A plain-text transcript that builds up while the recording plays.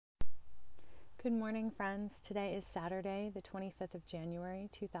Good morning, friends. Today is Saturday, the 25th of January,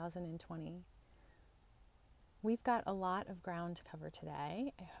 2020. We've got a lot of ground to cover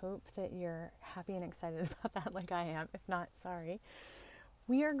today. I hope that you're happy and excited about that like I am. If not, sorry.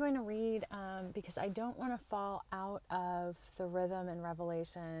 We are going to read, because I don't want to fall out of the rhythm and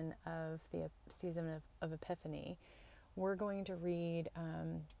revelation of the season of Epiphany. We're going to read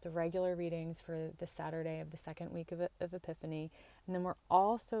the regular readings for the Saturday of the second week of Epiphany, and then we're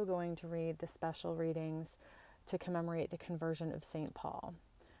also going to read the special readings to commemorate the conversion of St. Paul.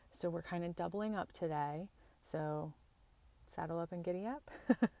 So we're kind of doubling up today, so saddle up and giddy up.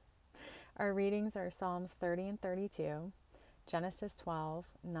 Our readings are Psalms 30 and 32, Genesis 12,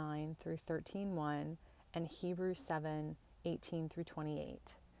 9 through 13, 1, and Hebrews 7, 18 through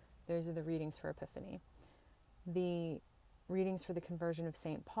 28. Those are the readings for Epiphany. The readings for the conversion of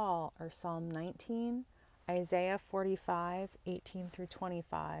St. Paul are Psalm 19, Isaiah 45, 18 through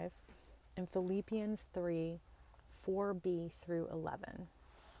 25, and Philippians 3, 4b through 11.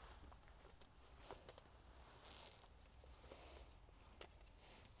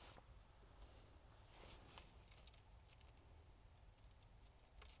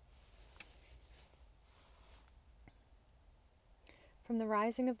 From the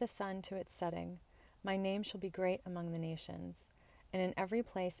rising of the sun to its setting, my name shall be great among the nations, and in every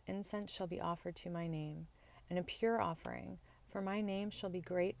place incense shall be offered to my name, and a pure offering, for my name shall be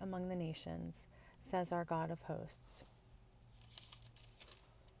great among the nations, says our God of hosts.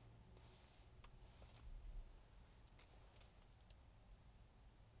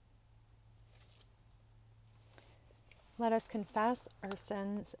 Let us confess our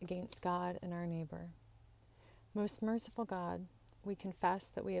sins against God and our neighbor. Most merciful God, we confess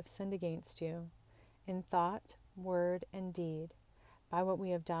that we have sinned against you in thought, word, and deed, by what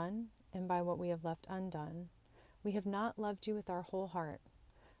we have done and by what we have left undone. We have not loved you with our whole heart.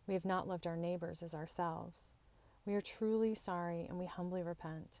 We have not loved our neighbors as ourselves. We are truly sorry and we humbly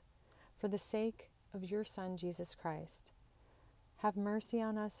repent. For the sake of your Son, Jesus Christ, have mercy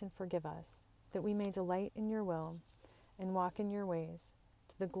on us and forgive us, that we may delight in your will and walk in your ways,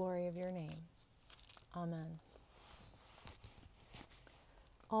 to the glory of your name. Amen.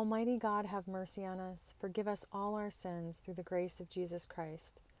 Almighty God, have mercy on us, forgive us all our sins through the grace of Jesus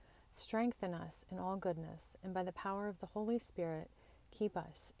Christ. Strengthen us in all goodness, and by the power of the Holy Spirit, keep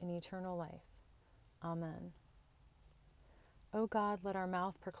us in eternal life. Amen. O God, let our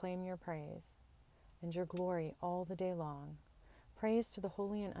mouth proclaim your praise, and your glory all the day long. Praise to the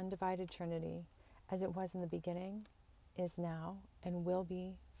Holy and Undivided Trinity, as it was in the beginning, is now, and will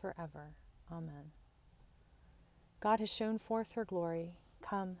be forever. Amen. God has shown forth her glory.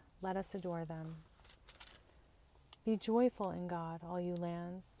 Come, let us adore them. Be joyful in God, all you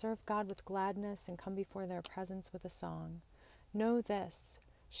lands. Serve God with gladness and come before their presence with a song. Know this,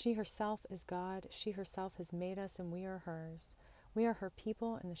 she herself is God. She herself has made us and we are hers. We are her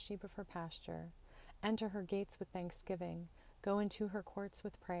people and the sheep of her pasture. Enter her gates with thanksgiving. Go into her courts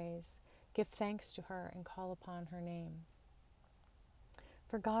with praise. Give thanks to her and call upon her name.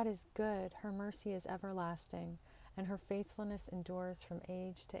 For God is good, her mercy is everlasting, and her faithfulness endures from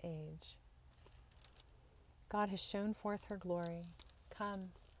age to age. God has shown forth her glory.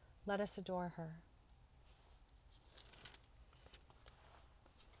 Come, let us adore her.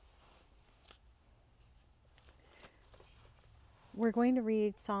 We're going to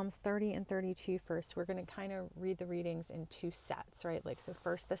read Psalms 30 and 32 first. We're going to kind of read the readings in two sets, right? So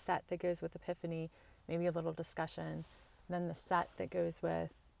first the set that goes with Epiphany, maybe a little discussion, then the set that goes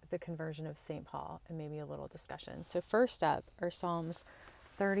with the conversion of St. Paul, and maybe a little discussion. So first up are Psalms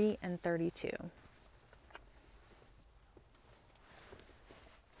 30 and 32.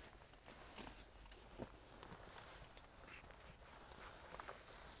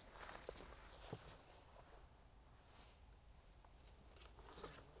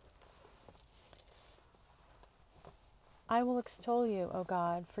 I will extol you, O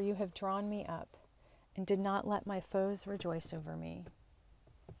God, for you have drawn me up, and did not let my foes rejoice over me.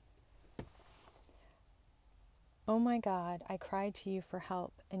 O my God, I cried to you for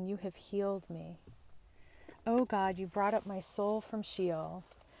help, and you have healed me. O God, you brought up my soul from Sheol,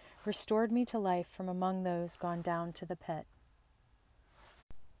 restored me to life from among those gone down to the pit.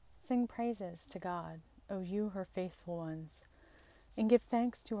 Sing praises to God, O you, her faithful ones, and give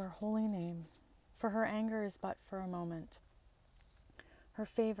thanks to her holy name, for her anger is but for a moment. Her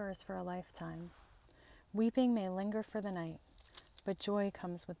favor is for a lifetime. Weeping may linger for the night, but joy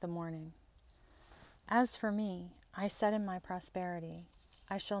comes with the morning. As for me, I said in my prosperity,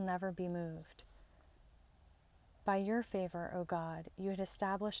 I shall never be moved. By your favor, O God, you had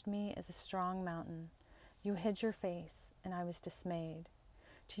established me as a strong mountain. You hid your face, and I was dismayed.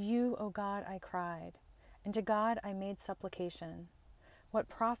 To you, O God, I cried, and to God I made supplication. What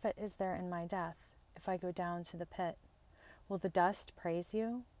profit is there in my death, if I go down to the pit? Will the dust praise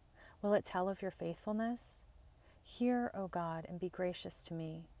you? Will it tell of your faithfulness? Hear, O God, and be gracious to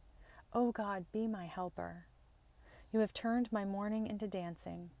me. O God, be my helper. You have turned my mourning into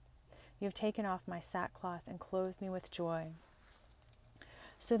dancing. You have taken off my sackcloth and clothed me with joy,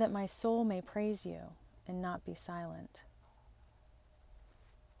 so that my soul may praise you and not be silent.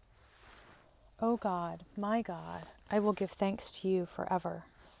 O God, my God, I will give thanks to you forever.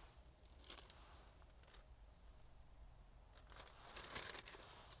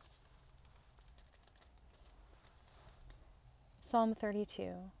 Psalm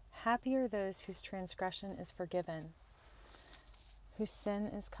 32. Happy are those whose transgression is forgiven, whose sin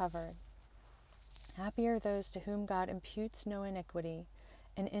is covered. Happy are those to whom God imputes no iniquity,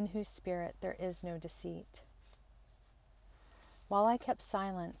 and in whose spirit there is no deceit. While I kept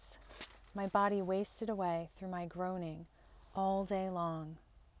silence, my body wasted away through my groaning all day long.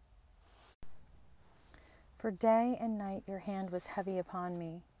 For day and night your hand was heavy upon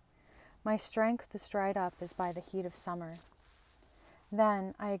me. My strength was dried up as by the heat of summer.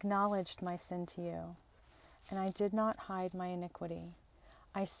 Then I acknowledged my sin to you, and I did not hide my iniquity.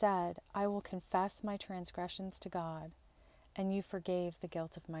 I said, I will confess my transgressions to God, and you forgave the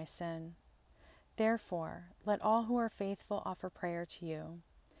guilt of my sin. Therefore, let all who are faithful offer prayer to you.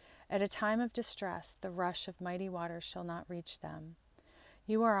 At a time of distress, the rush of mighty waters shall not reach them.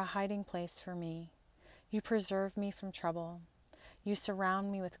 You are a hiding place for me. You preserve me from trouble. You surround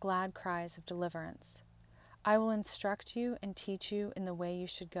me with glad cries of deliverance. I will instruct you and teach you in the way you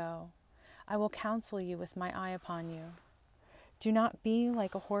should go. I will counsel you with my eye upon you. Do not be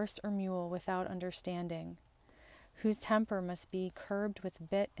like a horse or mule without understanding, whose temper must be curbed with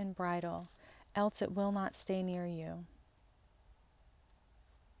bit and bridle, else it will not stay near you.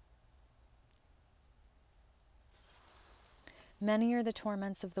 Many are the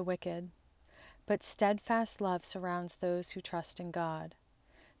torments of the wicked, but steadfast love surrounds those who trust in God.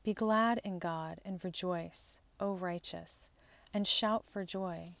 Be glad in God and rejoice, O righteous, and shout for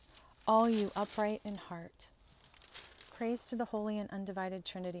joy, all you upright in heart. Praise to the Holy and Undivided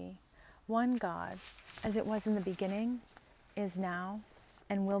Trinity, one God, as it was in the beginning, is now,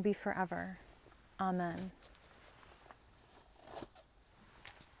 and will be forever. Amen.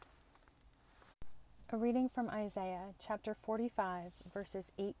 A reading from Isaiah, chapter 45,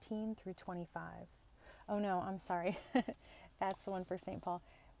 verses 18 through 25. Oh no, I'm sorry. That's the one for St. Paul.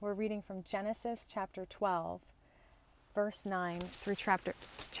 We're reading from Genesis chapter 12, verse 9 through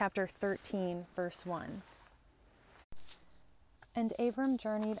chapter 13, verse 1. And Abram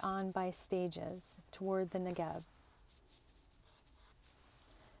journeyed on by stages toward the Negeb.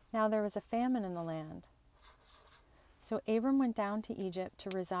 Now there was a famine in the land. So Abram went down to Egypt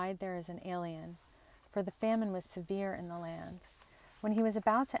to reside there as an alien, for the famine was severe in the land. When he was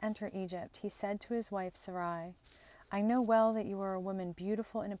about to enter Egypt, he said to his wife Sarai, I know well that you are a woman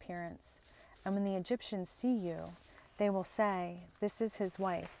beautiful in appearance, and when the Egyptians see you, they will say, this is his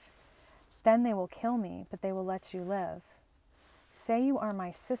wife. Then they will kill me, but they will let you live. Say you are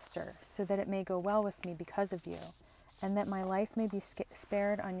my sister, so that it may go well with me because of you, and that my life may be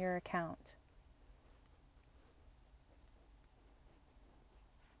spared on your account.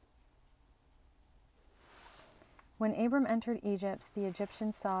 When Abram entered Egypt, the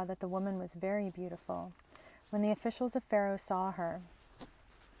Egyptians saw that the woman was very beautiful. When the officials of Pharaoh saw her,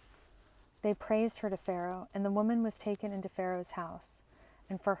 they praised her to Pharaoh, and the woman was taken into Pharaoh's house.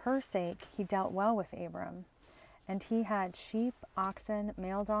 And for her sake he dealt well with Abram. And he had sheep, oxen,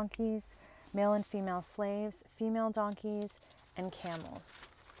 male donkeys, male and female slaves, female donkeys, and camels.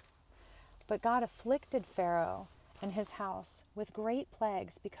 But God afflicted Pharaoh and his house with great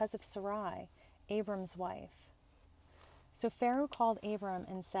plagues because of Sarai, Abram's wife. So Pharaoh called Abram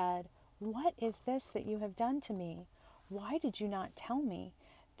and said, What is this that you have done to me? Why did you not tell me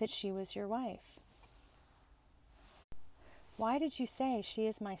that she was your wife? Why did you say, she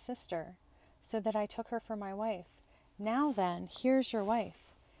is my sister, so that I took her for my wife? Now then, here's your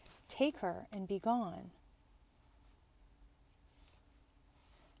wife. Take her and be gone.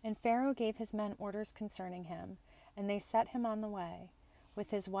 And Pharaoh gave his men orders concerning him, and they set him on the way,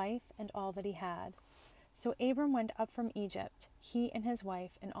 with his wife and all that he had. So Abram went up from Egypt, he and his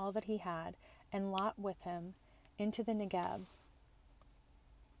wife and all that he had, and Lot with him, into the Negeb.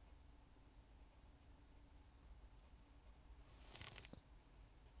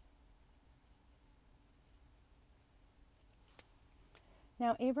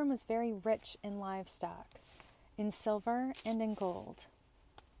 Now Abram was very rich in livestock, in silver and in gold.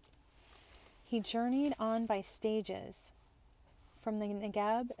 He journeyed on by stages from the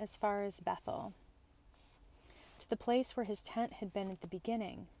Negeb as far as Bethel, to the place where his tent had been at the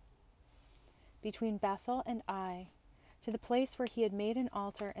beginning, between Bethel and Ai, to the place where he had made an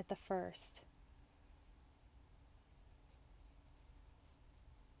altar at the first.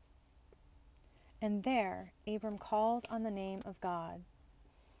 And there Abram called on the name of God.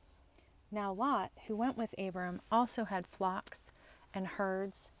 Now Lot, who went with Abram, also had flocks and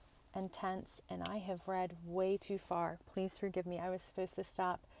herds and tents, and I have read way too far. Please forgive me. I was supposed to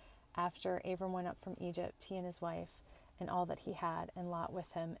stop after Abram went up from Egypt, he and his wife, and all that he had, and Lot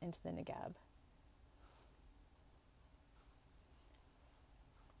with him into the Negeb.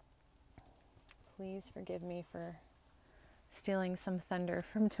 Please forgive me for stealing some thunder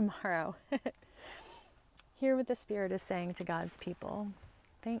from tomorrow. Hear what the Spirit is saying to God's people.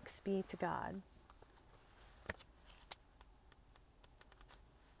 Thanks be to God.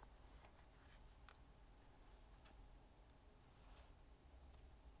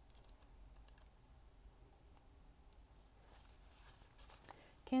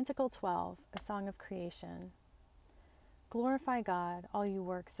 Canticle 12, a song of creation. Glorify God, all you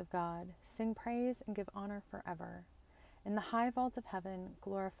works of God. Sing praise and give honor forever. In the high vault of heaven,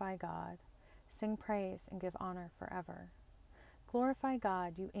 glorify God. Sing praise and give honor forever. Glorify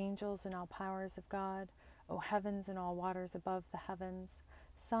God, you angels and all powers of God, O heavens and all waters above the heavens,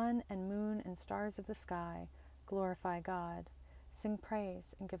 sun and moon and stars of the sky, glorify God. Sing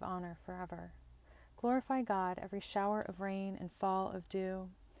praise and give honor forever. Glorify God, every shower of rain and fall of dew,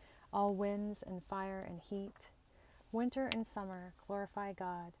 all winds and fire and heat. Winter and summer, glorify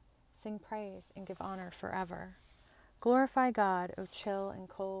God. Sing praise and give honor forever. Glorify God, O chill and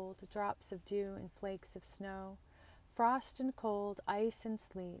cold, drops of dew and flakes of snow, frost and cold, ice and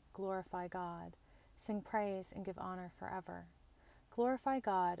sleet, glorify God. Sing praise and give honor forever. Glorify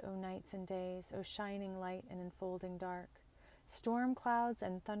God, O nights and days, O shining light and enfolding dark. Storm clouds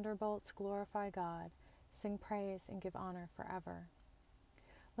and thunderbolts, glorify God. Sing praise and give honor forever.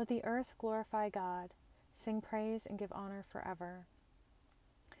 Let the earth glorify God. Sing praise and give honor forever.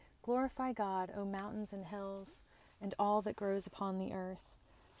 Glorify God, O mountains and hills, and all that grows upon the earth.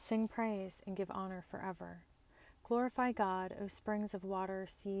 Sing praise and give honor forever. Glorify God, O springs of water,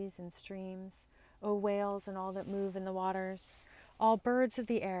 seas and streams, O whales and all that move in the waters. All birds of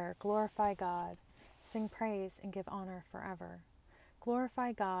the air, glorify God. Sing praise and give honor forever.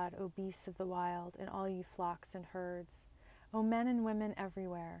 Glorify God, O beasts of the wild, and all you flocks and herds. O men and women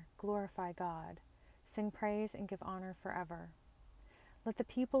everywhere, glorify God. Sing praise and give honor forever. Let the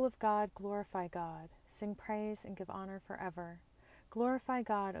people of God glorify God. Sing praise and give honor forever. Glorify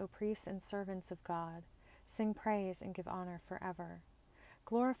God, O priests and servants of God. Sing praise and give honor forever.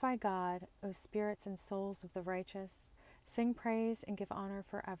 Glorify God, O spirits and souls of the righteous. Sing praise and give honor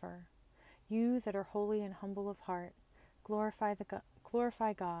forever. You that are holy and humble of heart, glorify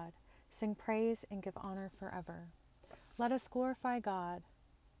God. Sing praise and give honor forever. Let us glorify God,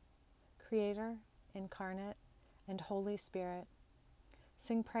 Creator, Incarnate, and Holy Spirit.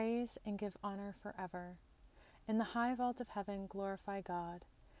 Sing praise and give honor forever. In the high vault of heaven, glorify God.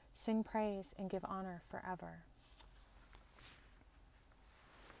 Sing praise and give honor forever.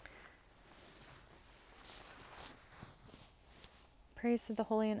 Praise to the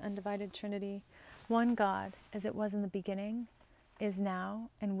Holy and Undivided Trinity, one God, as it was in the beginning, is now,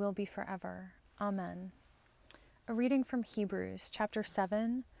 and will be forever. Amen. A reading from Hebrews, chapter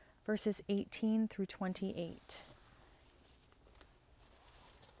 7, verses 18 through 28.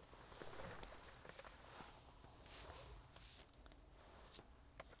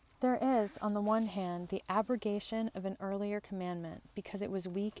 There is, on the one hand, the abrogation of an earlier commandment, because it was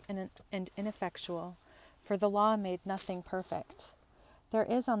weak and ineffectual, for the law made nothing perfect. There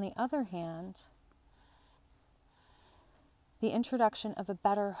is, on the other hand, the introduction of a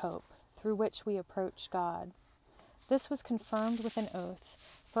better hope, through which we approach God. This was confirmed with an oath,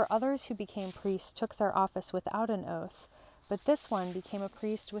 for others who became priests took their office without an oath, but this one became a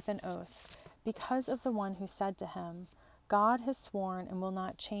priest with an oath, because of the one who said to him, God has sworn and will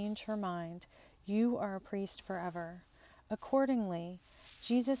not change her mind. You are a priest forever. Accordingly,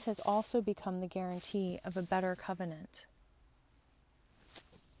 Jesus has also become the guarantee of a better covenant.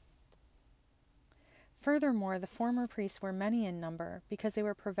 Furthermore, the former priests were many in number, because they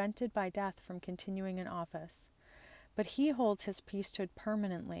were prevented by death from continuing in office. But he holds his priesthood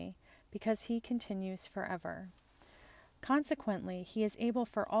permanently, because he continues forever. Consequently, he is able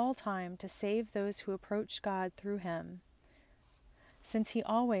for all time to save those who approach God through him, since he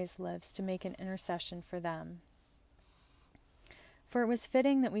always lives to make an intercession for them. For it was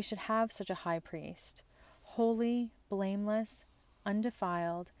fitting that we should have such a high priest, holy, blameless,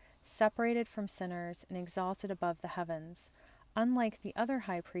 undefiled, separated from sinners, and exalted above the heavens, Unlike the other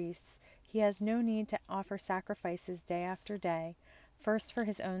high priests, he has no need to offer sacrifices day after day, first for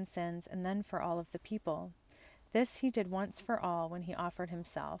his own sins and then for all of the people. This he did once for all when he offered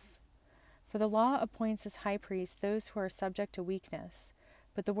himself. For the law appoints as high priests those who are subject to weakness,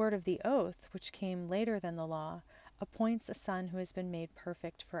 but the word of the oath, which came later than the law, appoints a son who has been made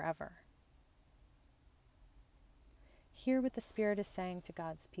perfect forever. Hear what the Spirit is saying to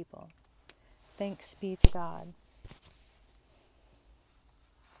God's people. Thanks be to God.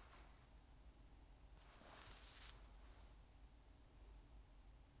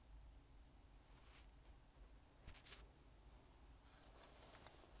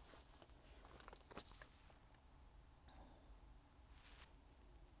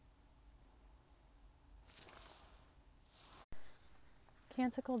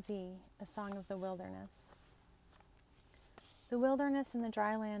 Canticle D, a song of the wilderness. The wilderness and the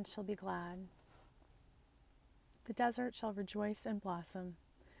dry land shall be glad. The desert shall rejoice and blossom.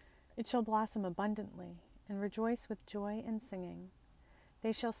 It shall blossom abundantly, and rejoice with joy and singing.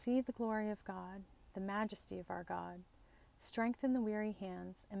 They shall see the glory of God, the majesty of our God. Strengthen the weary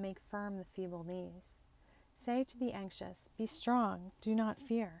hands, and make firm the feeble knees. Say to the anxious, be strong, do not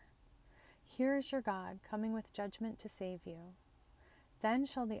fear. Here is your God, coming with judgment to save you. Then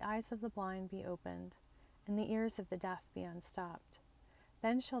shall the eyes of the blind be opened, and the ears of the deaf be unstopped.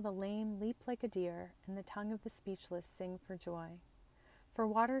 Then shall the lame leap like a deer, and the tongue of the speechless sing for joy. For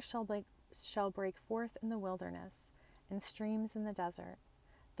waters shall break forth in the wilderness, and streams in the desert.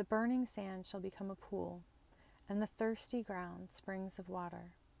 The burning sand shall become a pool, and the thirsty ground springs of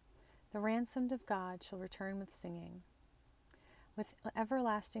water. The ransomed of God shall return with singing, with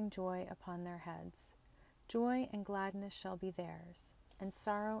everlasting joy upon their heads. Joy and gladness shall be theirs, and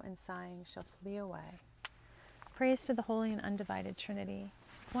sorrow and sighing shall flee away. Praise to the Holy and Undivided Trinity,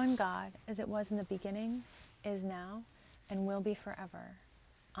 one God, as it was in the beginning, is now, and will be forever.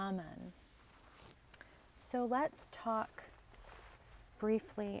 Amen. So let's talk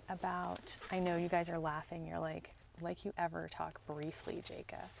briefly about, I know you guys are laughing, you're like you ever talk briefly,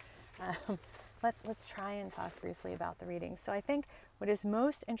 Jacob. Let's try and talk briefly about the reading. So I think what is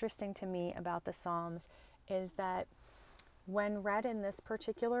most interesting to me about the Psalms is that when read in this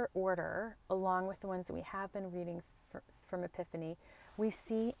particular order, along with the ones that we have been reading from Epiphany, we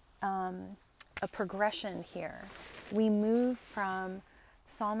see a progression here. We move from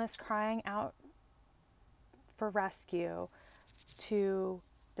psalmist crying out for rescue to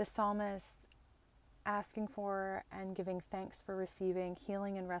the psalmist asking for and giving thanks for receiving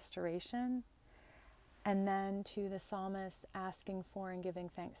healing and restoration, and then to the psalmist asking for and giving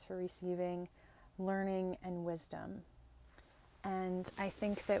thanks for receiving learning and wisdom. And I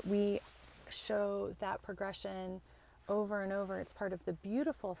think that we show that progression over and over. It's part of the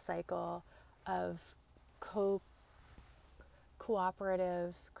beautiful cycle of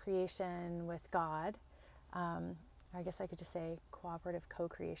cooperative creation with God. I guess I could just say cooperative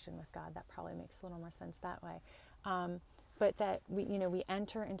co-creation with God. That probably makes a little more sense that way. But that we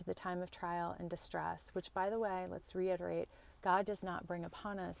enter into the time of trial and distress, which, by the way, let's reiterate, God does not bring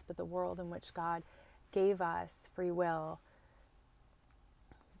upon us, but the world in which God gave us free will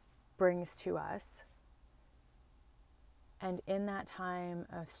brings to us. And in that time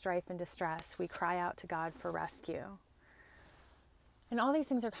of strife and distress, we cry out to God for rescue. And all these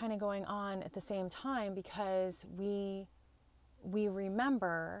things are kind of going on at the same time because we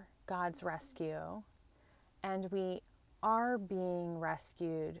remember God's rescue, and we are being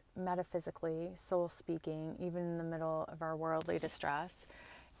rescued metaphysically, soul speaking, even in the middle of our worldly distress.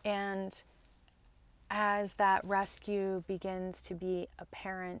 And as that rescue begins to be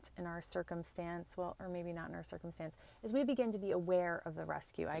apparent in our circumstance, well, or maybe not in our circumstance, as we begin to be aware of the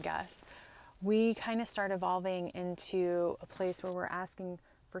rescue, I guess, we kind of start evolving into a place where we're asking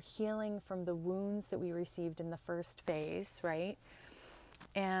for healing from the wounds that we received in the first phase, right?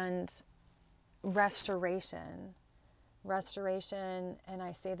 And restoration, and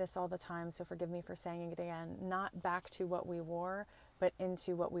I say this all the time, so forgive me for saying it again, not back to what we were, but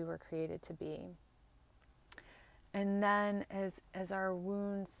into what we were created to be. And then as our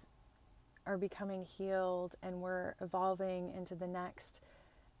wounds are becoming healed and we're evolving into the next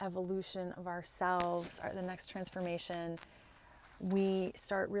evolution of ourselves, or the next transformation, we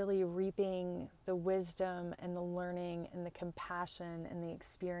start really reaping the wisdom and the learning and the compassion and the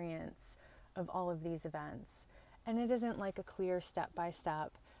experience of all of these events. And it isn't like a clear step by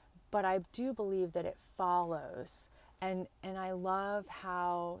step, but I do believe that it follows. And I love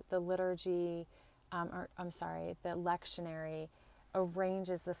how the liturgy, the lectionary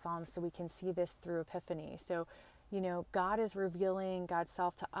arranges the Psalms so we can see this through Epiphany. So, God is revealing God's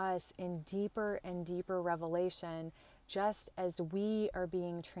self to us in deeper and deeper revelation, just as we are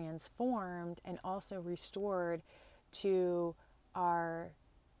being transformed and also restored to our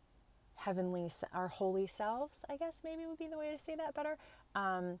our holy selves, I guess maybe would be the way to say that better.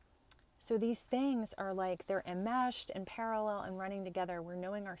 So these things are like, they're enmeshed and parallel and running together. We're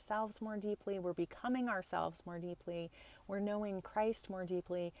knowing ourselves more deeply. We're becoming ourselves more deeply. We're knowing Christ more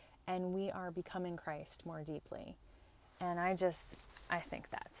deeply, and we are becoming Christ more deeply. And I think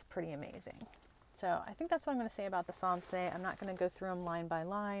that's pretty amazing. So I think that's what I'm going to say about the Psalms today. I'm not going to go through them line by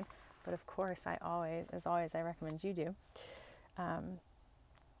line, but of course, I recommend you do.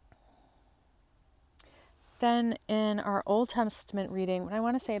 Then in our Old Testament reading, what I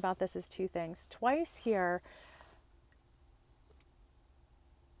want to say about this is two things. Twice here,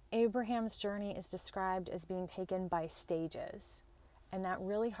 Abraham's journey is described as being taken by stages. And that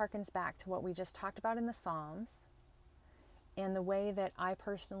really harkens back to what we just talked about in the Psalms and the way that I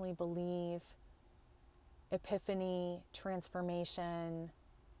personally believe epiphany, transformation,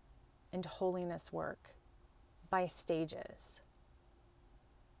 and holiness work by stages.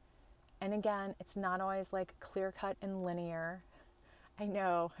 And again, it's not always like clear-cut and linear. I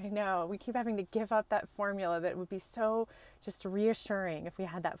know. We keep having to give up that formula that would be so just reassuring if we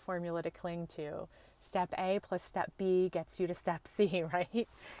had that formula to cling to. Step A plus step B gets you to step C, right?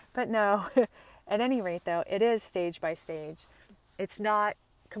 But no, at any rate though, it is stage by stage. It's not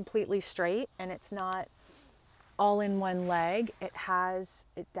completely straight, and it's not all in one leg. It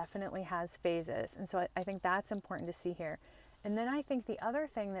definitely has phases. And so I think that's important to see here. And then I think the other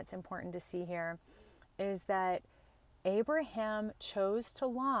thing that's important to see here is that Abraham chose to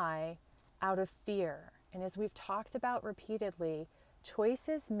lie out of fear. And as we've talked about repeatedly,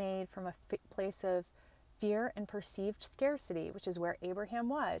 choices made from a place of fear and perceived scarcity, which is where Abraham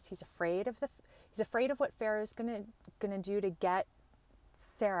was. He's afraid of what Pharaoh is going to do to get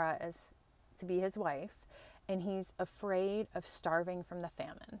Sarah to be his wife, and he's afraid of starving from the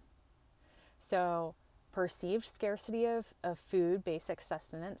famine. So perceived scarcity of food, basic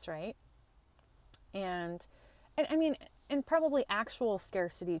sustenance, right? And I mean, and probably actual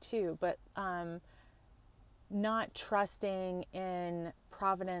scarcity too, but not trusting in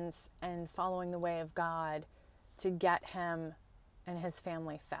providence and following the way of God to get him and his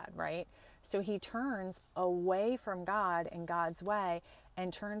family fed, right? So he turns away from God and God's way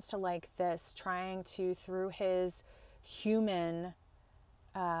and turns to like this, trying to, through his human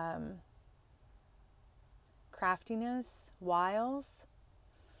craftiness, wiles,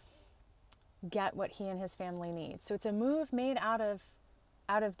 get what he and his family need. So it's a move made out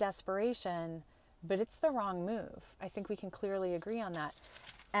of desperation, but it's the wrong move. I think we can clearly agree on that.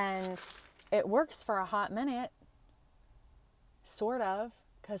 And it works for a hot minute, sort of,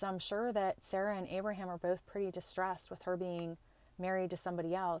 because I'm sure that Sarah and Abraham are both pretty distressed with her being married to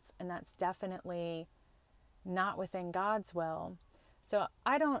somebody else, and that's definitely not within God's will. So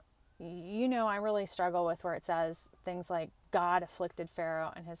I really struggle with where it says things like God afflicted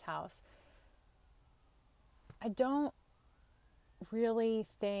Pharaoh and his house. I don't really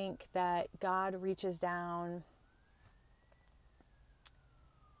think that God reaches down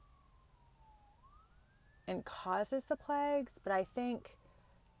and causes the plagues, but I think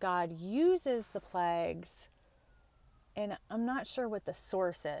God uses the plagues, and I'm not sure what the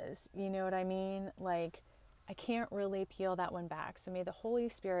source is. You know what I mean? Like, I can't really peel that one back. So may the Holy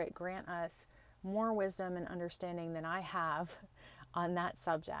Spirit grant us more wisdom and understanding than I have on that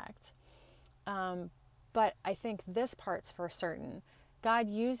subject. But I think this part's for certain. God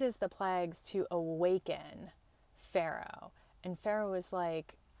uses the plagues to awaken Pharaoh. And Pharaoh is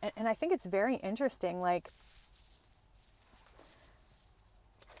like, and I think it's very interesting, like,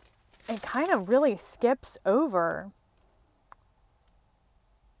 it kind of really skips over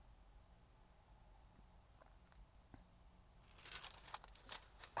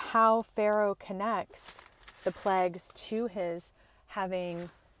how Pharaoh connects the plagues to his having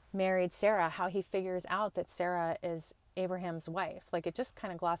married Sarah, how he figures out that Sarah is Abraham's wife. Like, it just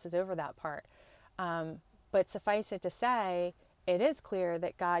kind of glosses over that part. But suffice it to say, it is clear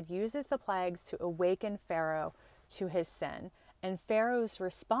that God uses the plagues to awaken Pharaoh to his sin. And Pharaoh's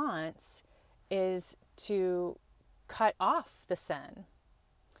response is to cut off the sin.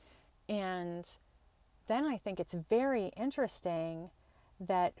 And then I think it's very interesting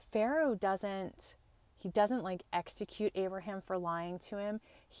that Pharaoh doesn't like execute Abraham for lying to him.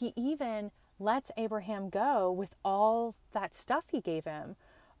 He even lets Abraham go with all that stuff he gave him,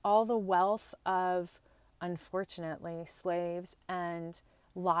 all the wealth of, unfortunately, slaves and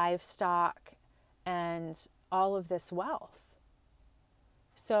livestock and all of this wealth.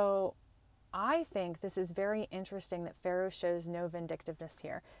 So I think this is very interesting that Pharaoh shows no vindictiveness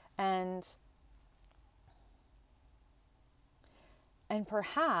here. And And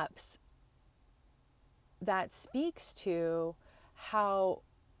perhaps that speaks to how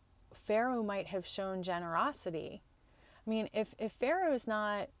Pharaoh might have shown generosity. I mean, if Pharaoh is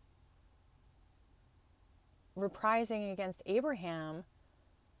not reprising against Abraham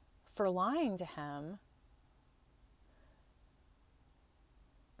for lying to him,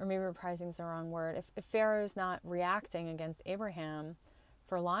 or maybe reprising is the wrong word, if Pharaoh is not reacting against Abraham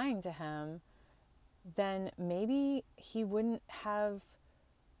for lying to him, then maybe he wouldn't have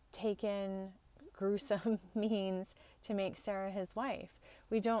taken gruesome means to make Sarah his wife.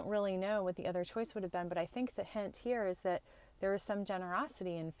 We don't really know what the other choice would have been, but I think the hint here is that there was some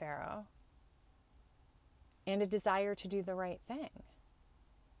generosity in Pharaoh and a desire to do the right thing.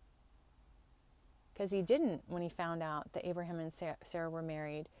 Because he didn't, when he found out that Abraham and Sarah were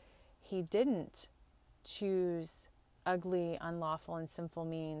married, he didn't choose ugly, unlawful, and sinful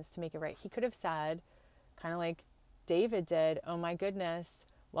means to make it right. He could have said, kind of like David did, oh my goodness,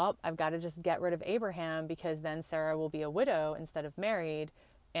 well, I've got to just get rid of Abraham because then Sarah will be a widow instead of married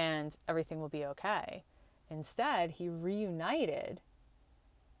and everything will be okay. Instead, he reunited,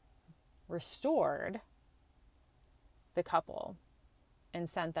 restored the couple, and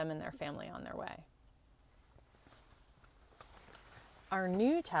sent them and their family on their way. Our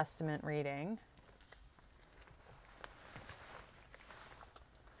New Testament reading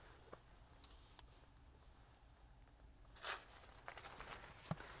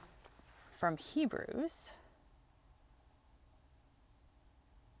from Hebrews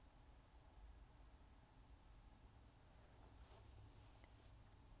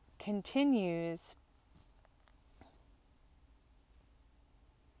continues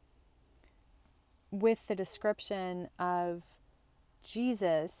with the description of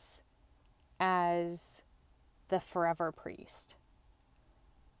Jesus as the forever priest.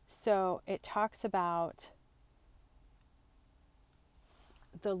 So it talks about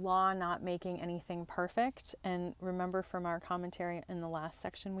the law not making anything perfect. And remember from our commentary in the last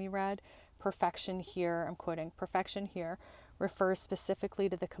section we read, perfection here, I'm quoting, perfection here refers specifically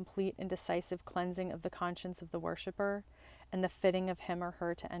to the complete and decisive cleansing of the conscience of the worshiper and the fitting of him or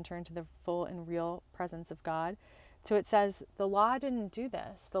her to enter into the full and real presence of God. So it says the law didn't do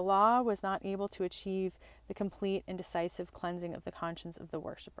this. The law was not able to achieve the complete and decisive cleansing of the conscience of the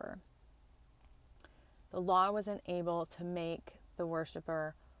worshiper. The law wasn't able to make the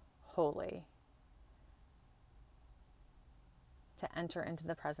worshiper holy, to enter into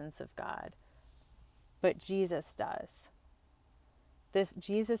the presence of God. But Jesus does.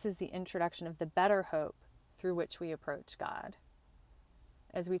 Jesus is the introduction of the better hope through which we approach God.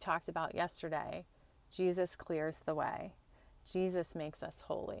 As we talked about yesterday, Jesus clears the way. Jesus makes us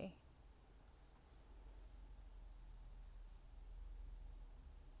holy.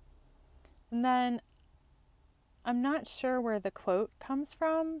 And then I'm not sure where the quote comes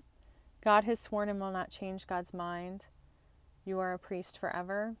from. God has sworn and will not change God's mind. You are a priest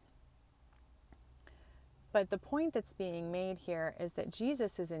forever. But the point that's being made here is that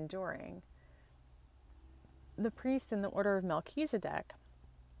Jesus is enduring. The priests in the order of Melchizedek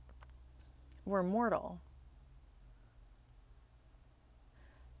were mortal.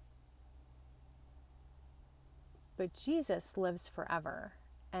 But Jesus lives forever.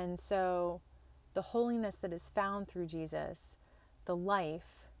 And so the holiness that is found through Jesus, the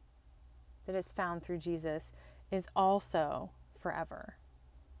life that is found through Jesus, is also forever.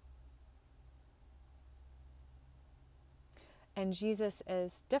 And Jesus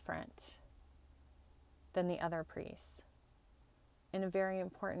is different than the other priests in a very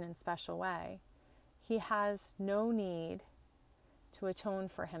important and special way. He has no need to atone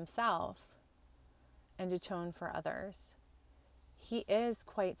for himself and atone for others. He is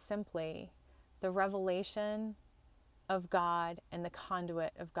quite simply the revelation of God and the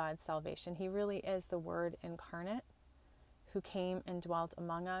conduit of God's salvation. He really is the Word incarnate who came and dwelt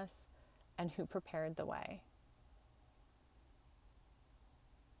among us and who prepared the way.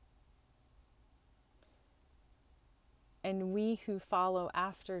 And we who follow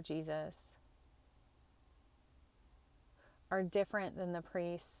after Jesus are different than the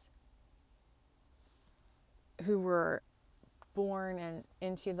priests who were born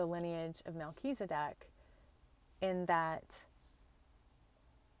into the lineage of Melchizedek, in that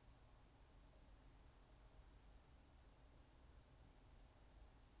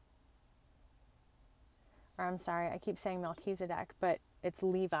I'm sorry, I keep saying Melchizedek, but it's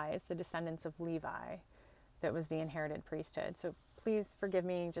Levi, it's the descendants of Levi that was the inherited priesthood. So please forgive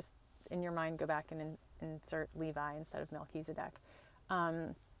me, just in your mind, go back and insert Levi instead of Melchizedek.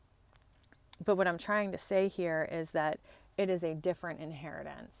 But what I'm trying to say here is that it is a different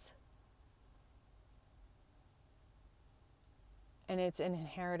inheritance. and it's an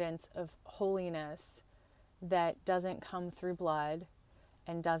inheritance of holiness that doesn't come through blood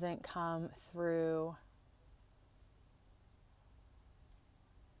and doesn't come through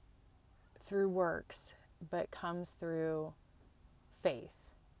works, but comes through faith.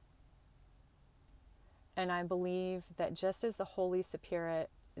 And I believe that just as the Holy Spirit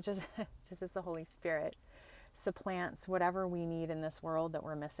supplants whatever we need in this world that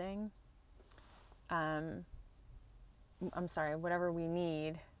we're missing, whatever we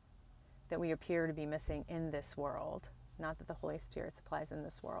need that we appear to be missing in this world, not that the Holy Spirit supplies in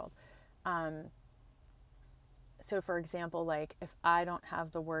this world. So for example, like if I don't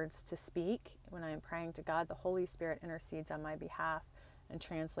have the words to speak when I'm praying to God, the Holy Spirit intercedes on my behalf and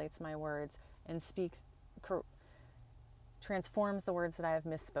translates my words and transforms the words that I have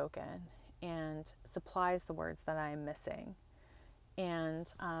misspoken and supplies the words that I am missing. And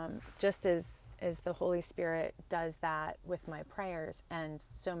just as the Holy Spirit does that with my prayers and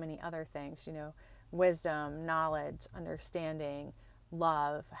so many other things, wisdom, knowledge, understanding,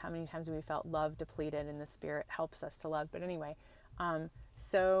 love. How many times have we felt love depleted and the Spirit helps us to love? But anyway,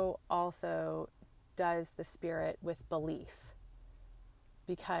 so also does the Spirit with belief.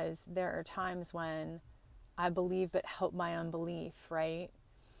 Because there are times when I believe but help my unbelief, right?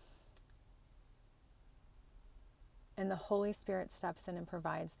 And the Holy Spirit steps in and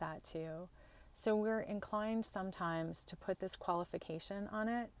provides that too. So we're inclined sometimes to put this qualification on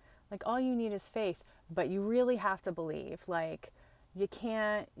it. Like all you need is faith, but you really have to believe. Like you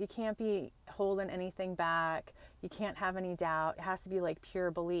can't be holding anything back. You can't have any doubt. It has to be like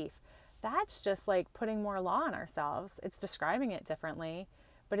pure belief. That's just like putting more law on ourselves. It's describing it differently,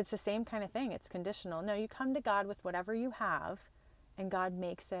 but it's the same kind of thing. It's conditional. No, you come to God with whatever you have, and God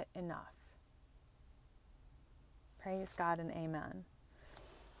makes it enough. Praise God and amen.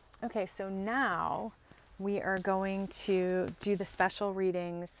 Okay, so now we are going to do the special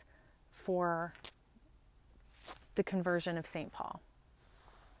readings for the conversion of St. Paul.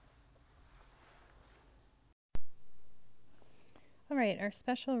 All right, our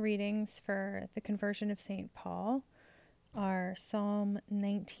special readings for the conversion of St. Paul are Psalm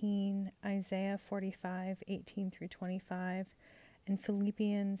 19, Isaiah 45, 18 through 25, and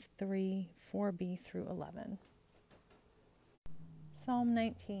Philippians 3, 4b through 11. Psalm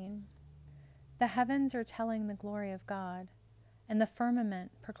 19. The heavens are telling the glory of God, and the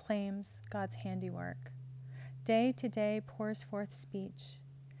firmament proclaims God's handiwork. Day to day pours forth speech,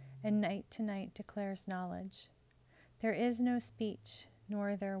 and night to night declares knowledge. There is no speech,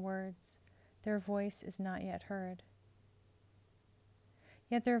 nor their words. Their voice is not yet heard.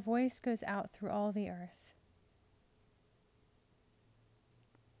 Yet their voice goes out through all the earth,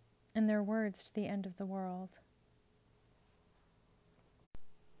 and their words to the end of the world.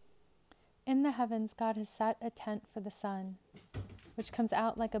 In the heavens God has set a tent for the sun, which comes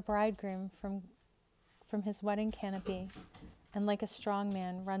out like a bridegroom from his wedding canopy, and like a strong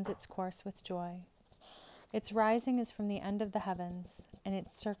man runs its course with joy. Its rising is from the end of the heavens, and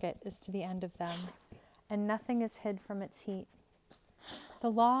its circuit is to the end of them, and nothing is hid from its heat.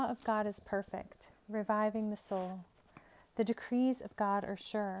 The law of God is perfect, reviving the soul. The decrees of God are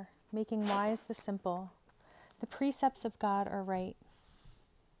sure, making wise the simple. The precepts of God are right,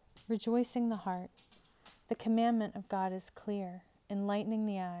 rejoicing the heart. The commandment of God is clear, enlightening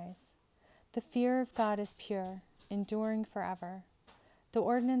the eyes. The fear of God is pure, enduring forever. The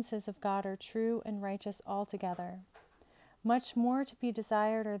ordinances of God are true and righteous altogether. Much more to be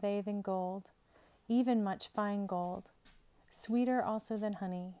desired are they than gold, even much fine gold, sweeter also than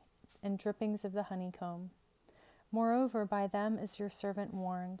honey, and drippings of the honeycomb. Moreover, by them is your servant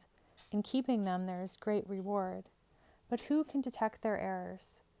warned. In keeping them there is great reward. But who can detect their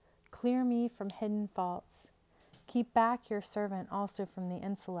errors? Clear me from hidden faults. Keep back your servant also from the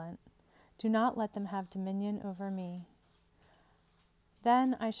insolent. Do not let them have dominion over me.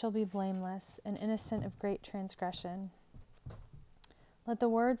 Then I shall be blameless and innocent of great transgression. Let the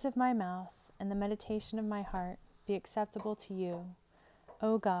words of my mouth and the meditation of my heart be acceptable to you,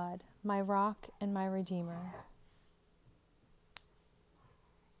 O God, my rock and my redeemer.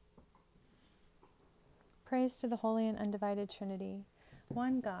 Praise to the Holy and Undivided Trinity,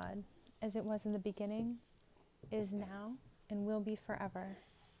 one God, as it was in the beginning, is now, and will be forever.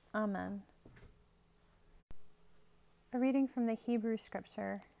 Amen. A reading from the Hebrew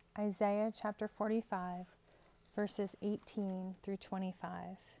Scripture, Isaiah chapter 45, verses 18 through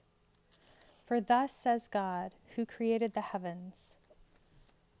 25. For thus says God, who created the heavens.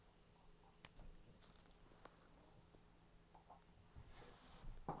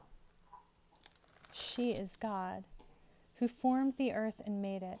 She is God, who formed the earth and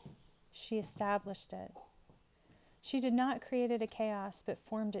made it. She established it. She did not create it a chaos, but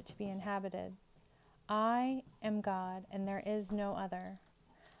formed it to be inhabited. I am God, and there is no other.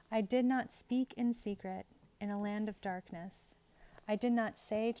 I did not speak in secret in a land of darkness. I did not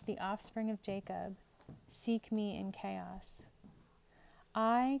say to the offspring of Jacob, seek me in chaos.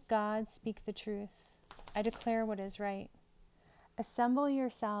 I, God, speak the truth. I declare what is right. Assemble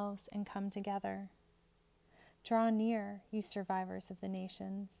yourselves and come together. Draw near, you survivors of the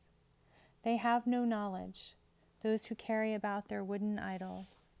nations. They have no knowledge, those who carry about their wooden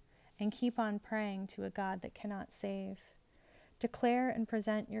idols, and keep on praying to a God that cannot save. Declare and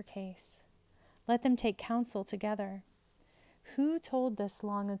present your case. Let them take counsel together. Who told this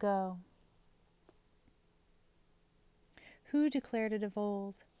long ago? Who declared it of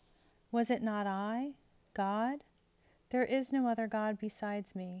old? Was it not I, God? There is no other God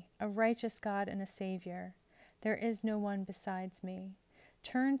besides me, a righteous God and a Savior. There is no one besides me.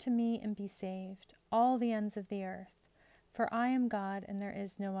 Turn to me and be saved, all the ends of the earth. For I am God and there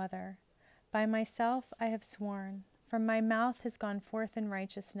is no other. By myself I have sworn. From my mouth has gone forth in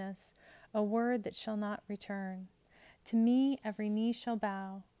righteousness a word that shall not return. To me every knee shall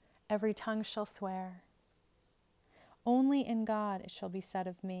bow, every tongue shall swear. Only in God it shall be said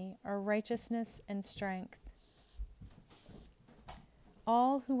of me, are righteousness and strength.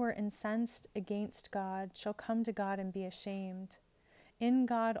 All who were incensed against God shall come to God and be ashamed. In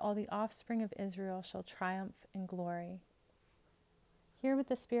God all the offspring of Israel shall triumph in glory. Hear what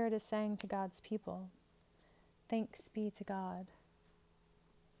the Spirit is saying to God's people. Thanks be to God.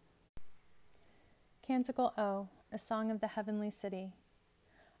 Canticle O, a song of the heavenly city.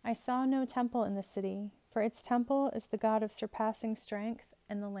 I saw no temple in the city, for its temple is the God of surpassing strength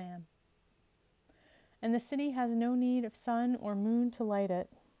and the Lamb. And the city has no need of sun or moon to light it,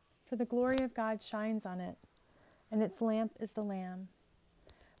 for the glory of God shines on it, and its lamp is the Lamb.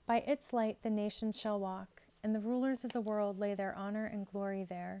 By its light the nations shall walk, and the rulers of the world lay their honor and glory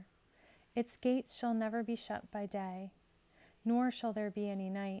there. Its gates shall never be shut by day, nor shall there be any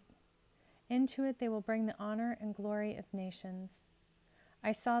night. Into it they will bring the honor and glory of nations.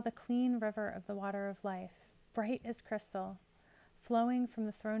 I saw the clean river of the water of life, bright as crystal, flowing from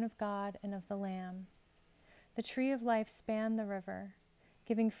the throne of God and of the Lamb. The tree of life spanned the river,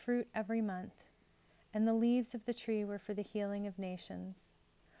 giving fruit every month, and the leaves of the tree were for the healing of nations.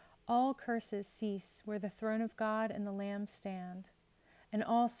 All curses cease where the throne of God and the Lamb stand, and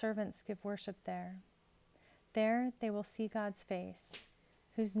all servants give worship there. There they will see God's face,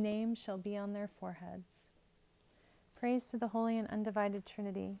 whose name shall be on their foreheads. Praise to the Holy and Undivided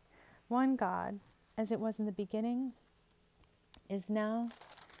Trinity, one God, as it was in the beginning, is now,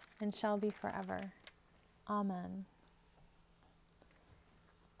 and shall be forever. Amen.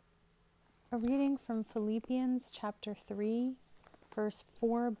 A reading from Philippians chapter 3, verse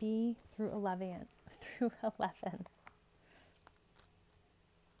 4b through 11.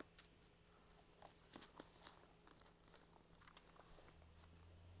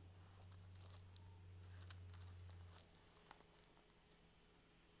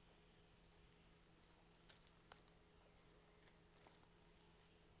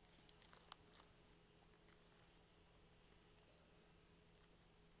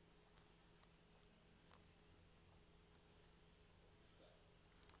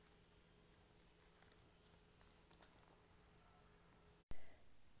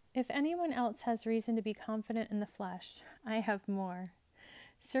 If anyone else has reason to be confident in the flesh, I have more.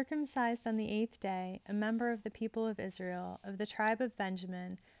 Circumcised on the 8th day, a member of the people of Israel, of the tribe of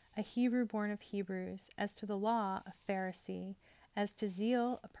Benjamin, a Hebrew born of Hebrews, as to the law, a Pharisee, as to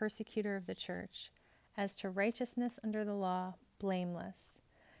zeal, a persecutor of the church, as to righteousness under the law, blameless.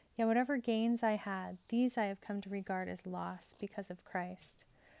 Yet whatever gains I had, these I have come to regard as loss because of Christ.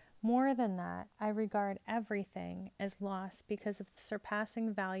 More than that, I regard everything as loss because of the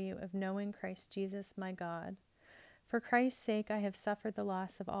surpassing value of knowing Christ Jesus my God. For Christ's sake I have suffered the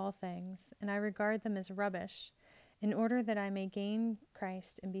loss of all things, and I regard them as rubbish, in order that I may gain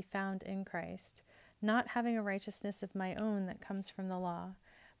Christ and be found in Christ, not having a righteousness of my own that comes from the law,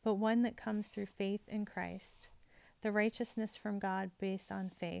 but one that comes through faith in Christ, the righteousness from God based on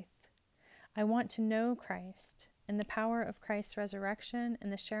faith. I want to know Christ, and the power of Christ's resurrection,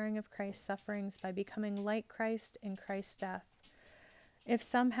 and the sharing of Christ's sufferings by becoming like Christ in Christ's death, if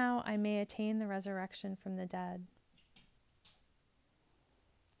somehow I may attain the resurrection from the dead.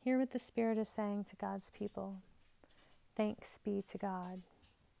 Hear what the Spirit is saying to God's people. Thanks be to God.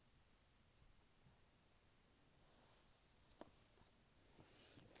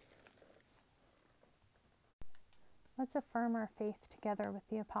 Let's affirm our faith together with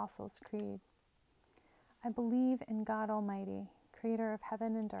the Apostles' Creed. I believe in God Almighty, creator of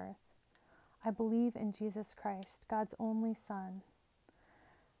heaven and earth. I believe in Jesus Christ, God's only Son,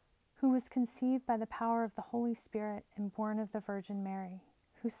 who was conceived by the power of the Holy Spirit and born of the Virgin Mary,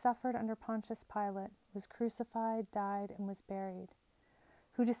 who suffered under Pontius Pilate, was crucified, died, and was buried,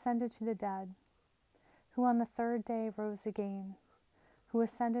 who descended to the dead, who on the third day rose again, who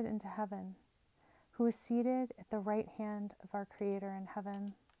ascended into heaven, who is seated at the right hand of our Creator in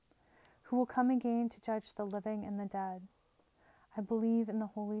heaven, who will come again to judge the living and the dead. I believe in the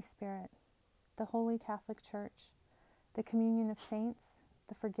Holy Spirit, the Holy Catholic Church, the communion of saints,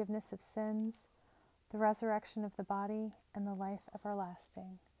 the forgiveness of sins, the resurrection of the body, and the life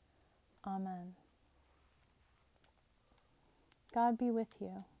everlasting. Amen. God be with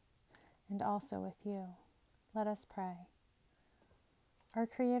you, and also with you. Let us pray. Our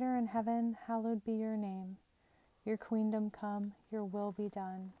Creator in heaven, hallowed be your name. Your kingdom come, your will be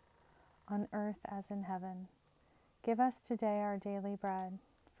done, on earth as in heaven. Give us today our daily bread.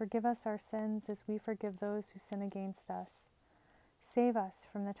 Forgive us our sins as we forgive those who sin against us. Save us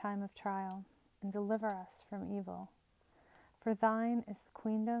from the time of trial, and deliver us from evil. For thine is the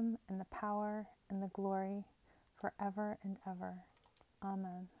kingdom, and the power, and the glory, forever and ever.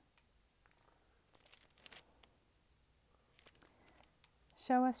 Amen.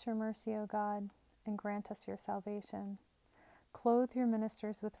 Show us your mercy, O God, and grant us your salvation. Clothe your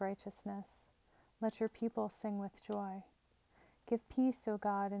ministers with righteousness. Let your people sing with joy. Give peace, O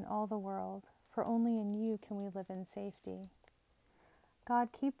God, in all the world, for only in you can we live in safety. God,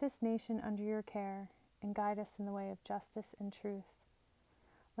 keep this nation under your care, and guide us in the way of justice and truth.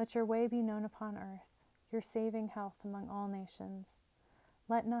 Let your way be known upon earth, your saving health among all nations.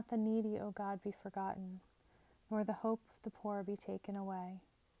 Let not the needy, O God, be forgotten, nor the hope of the poor be taken away.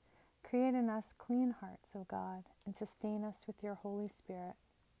 Create in us clean hearts, O God, and sustain us with your Holy Spirit.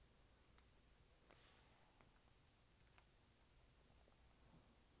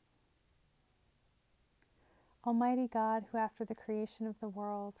 Almighty God, who after the creation of the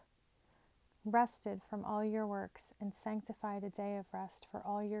world rested from all your works and sanctified a day of rest for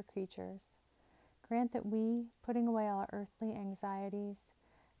all your creatures, grant that we, putting away all earthly anxieties,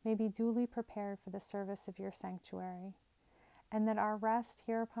 may be duly prepared for the service of your sanctuary, and that our rest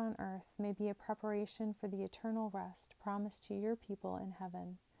here upon earth may be a preparation for the eternal rest promised to your people in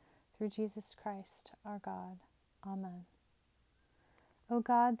heaven, through Jesus Christ our God. Amen. O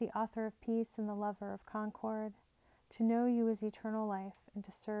God, the author of peace and the lover of concord, to know you is eternal life, and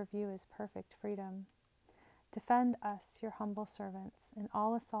to serve you is perfect freedom. Defend us, your humble servants, in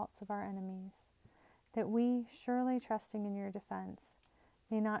all assaults of our enemies, that we, surely trusting in your defense,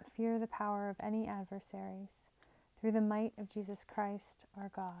 may not fear the power of any adversaries, through the might of Jesus Christ our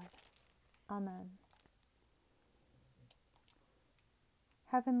God. Amen.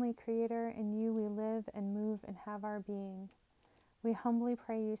 Heavenly Creator, in you we live and move and have our being. We humbly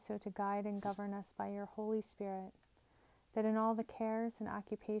pray you so to guide and govern us by your Holy Spirit, that in all the cares and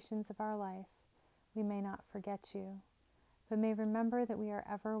occupations of our life we may not forget you, but may remember that we are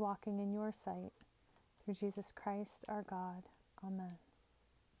ever walking in your sight, through Jesus Christ our God. Amen.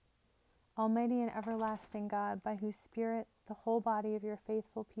 Almighty and everlasting God, by whose Spirit the whole body of your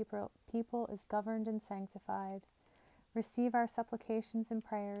faithful people is governed and sanctified, receive our supplications and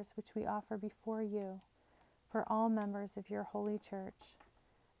prayers which we offer before you for all members of your holy church,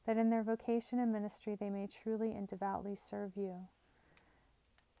 that in their vocation and ministry they may truly and devoutly serve you,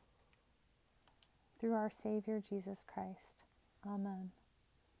 through our Savior Jesus Christ. Amen.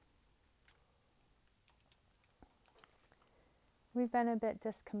 We've been a bit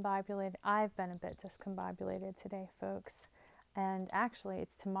discombobulated. I've been a bit discombobulated today, folks. And actually,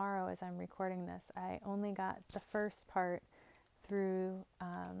 it's tomorrow as I'm recording this. I only got the first part through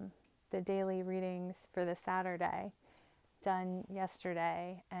the daily readings for the Saturday done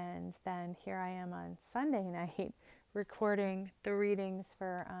yesterday. And then here I am on Sunday night recording the readings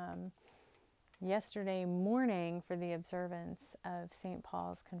for yesterday morning for the observance of St.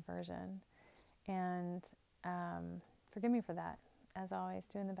 Paul's conversion. And forgive me for that. As always,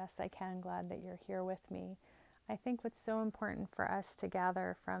 doing the best I can. Glad that you're here with me. I think what's so important for us to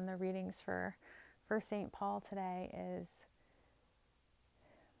gather from the readings for St. Paul today is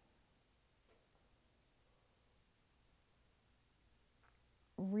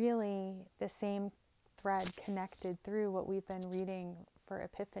really the same thread connected through what we've been reading for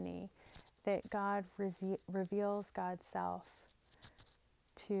Epiphany, that God reveals God's self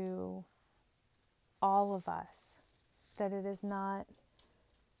to all of us, that it's not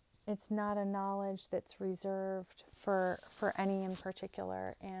a knowledge that's reserved for any in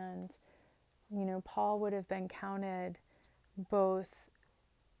particular. And Paul would have been counted both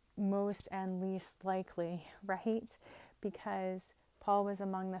most and least likely, right? Because Paul was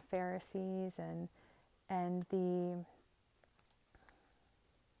among the Pharisees and the,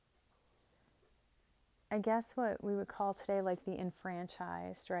 I guess what we would call today like the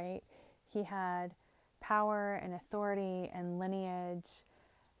enfranchised, right? He had power and authority and lineage,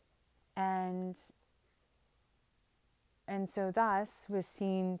 and so thus was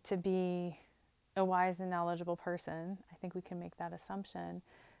seen to be a wise and knowledgeable person. I think we can make that assumption.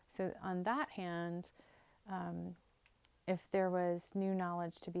 So on that hand, if there was new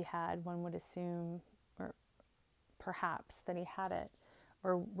knowledge to be had, one would assume, or perhaps, that he had it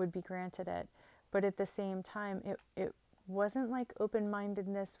or would be granted it. But at the same time, it wasn't like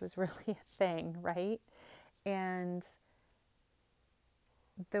open-mindedness was really a thing, right? And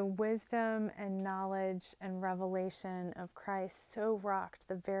the wisdom and knowledge and revelation of Christ so rocked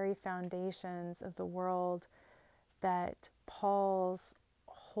the very foundations of the world that Paul's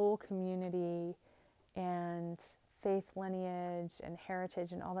whole community and faith lineage and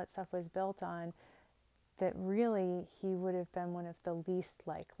heritage and all that stuff was built on, that really he would have been one of the least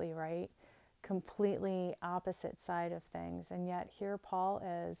likely, right? Completely opposite side of things. And yet here Paul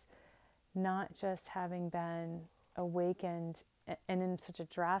is, not just having been awakened, and in such a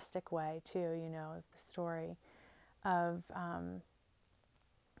drastic way too, the story of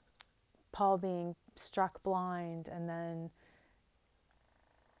Paul being struck blind and then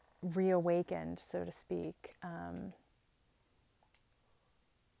reawakened, so to speak.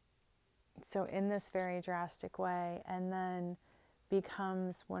 So in this very drastic way, and then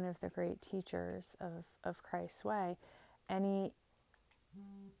becomes one of the great teachers of Christ's way. And he,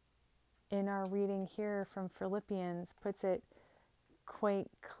 in our reading here from Philippians, puts it quite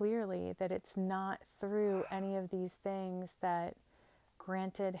clearly that it's not through any of these things that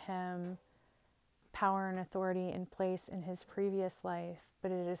granted him power and authority in place in his previous life,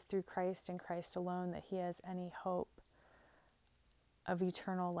 but it is through Christ and Christ alone that he has any hope of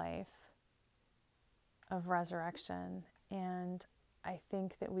eternal life, of resurrection. And I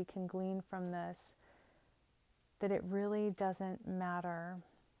think that we can glean from this that it really doesn't matter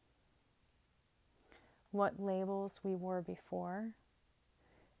what labels we wore before.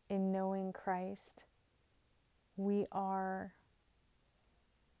 In knowing Christ, we are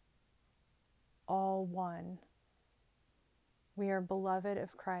all one. We are beloved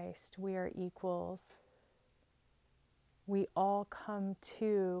of Christ. We are equals. We all come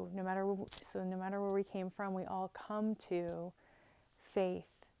to, no matter where we came from, we all come to faith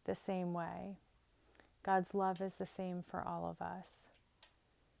the same way. God's love is the same for all of us.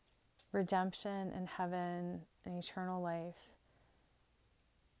 Redemption and heaven and eternal life,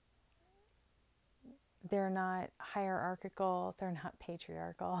 they're not hierarchical, they're not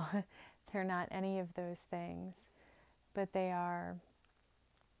patriarchal, they're not any of those things, but they are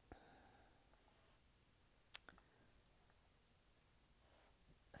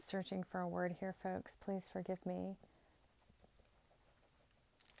searching for a word here, folks, please forgive me.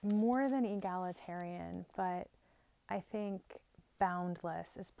 More than egalitarian, but I think boundless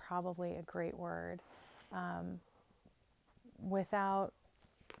is probably a great word. Without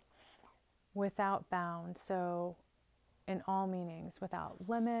bound, so in all meanings, without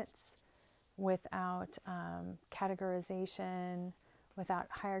limits, without categorization, without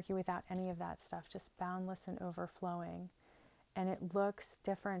hierarchy, without any of that stuff, just boundless and overflowing. And it looks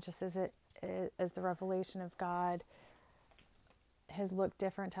different, just as the revelation of God has looked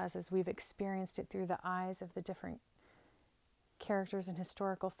different to us as we've experienced it through the eyes of the different characters and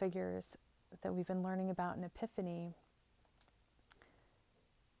historical figures that we've been learning about in Epiphany.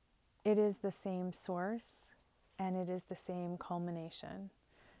 It is the same source and it is the same culmination.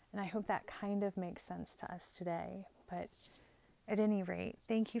 And I hope that kind of makes sense to us today. But at any rate,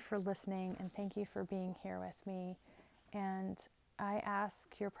 thank you for listening and thank you for being here with me. And I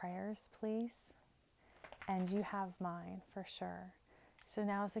ask your prayers, please. And you have mine for sure. So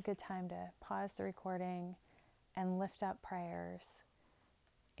now is a good time to pause the recording and lift up prayers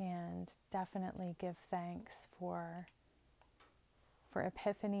and definitely give thanks for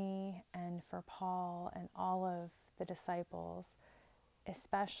Epiphany and for Paul and all of the disciples,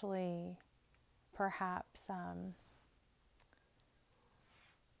 especially perhaps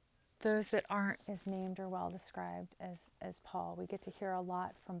those that aren't as named or well described as Paul. We get to hear a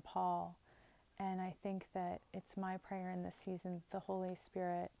lot from Paul, and I think that it's my prayer in this season that the Holy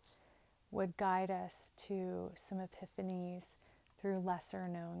Spirit would guide us to some epiphanies through lesser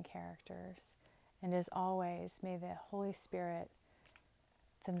known characters. And as always, may the Holy Spirit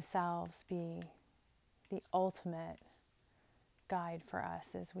themselves be the ultimate guide for us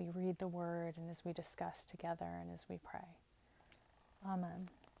as we read the Word and as we discuss together and as we pray. Amen.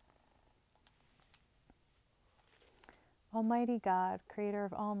 Almighty God, creator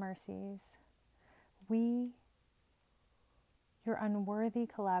of all mercies, we, your unworthy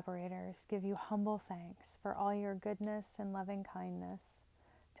collaborators, give you humble thanks for all your goodness and loving kindness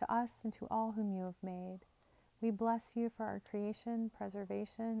to us and to all whom you have made. We bless you for our creation,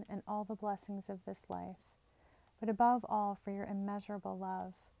 preservation, and all the blessings of this life, but above all for your immeasurable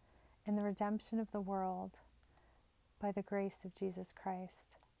love and the redemption of the world by the grace of Jesus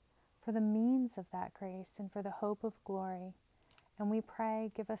Christ, for the means of that grace and for the hope of glory. And we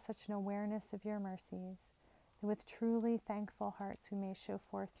pray, give us such an awareness of your mercies, that with truly thankful hearts we may show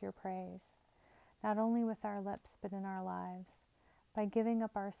forth your praise, not only with our lips but in our lives, by giving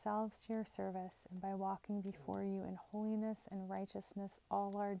up ourselves to your service and by walking before you in holiness and righteousness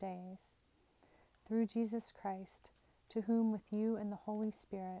all our days. Through Jesus Christ, to whom with you and the Holy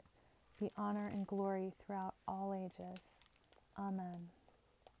Spirit be honor and glory throughout all ages. Amen.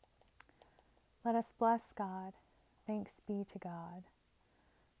 Let us bless God. Thanks be to God.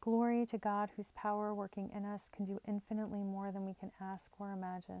 Glory to God, whose power working in us can do infinitely more than we can ask or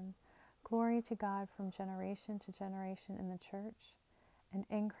imagine. Glory to God from generation to generation in the Church and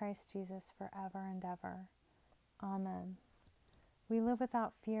in Christ Jesus forever and ever. Amen. We live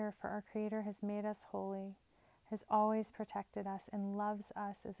without fear, for our Creator has made us holy, has always protected us, and loves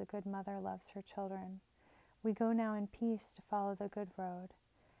us as a good mother loves her children. We go now in peace to follow the good road,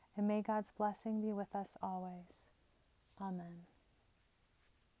 and may God's blessing be with us always. Amen.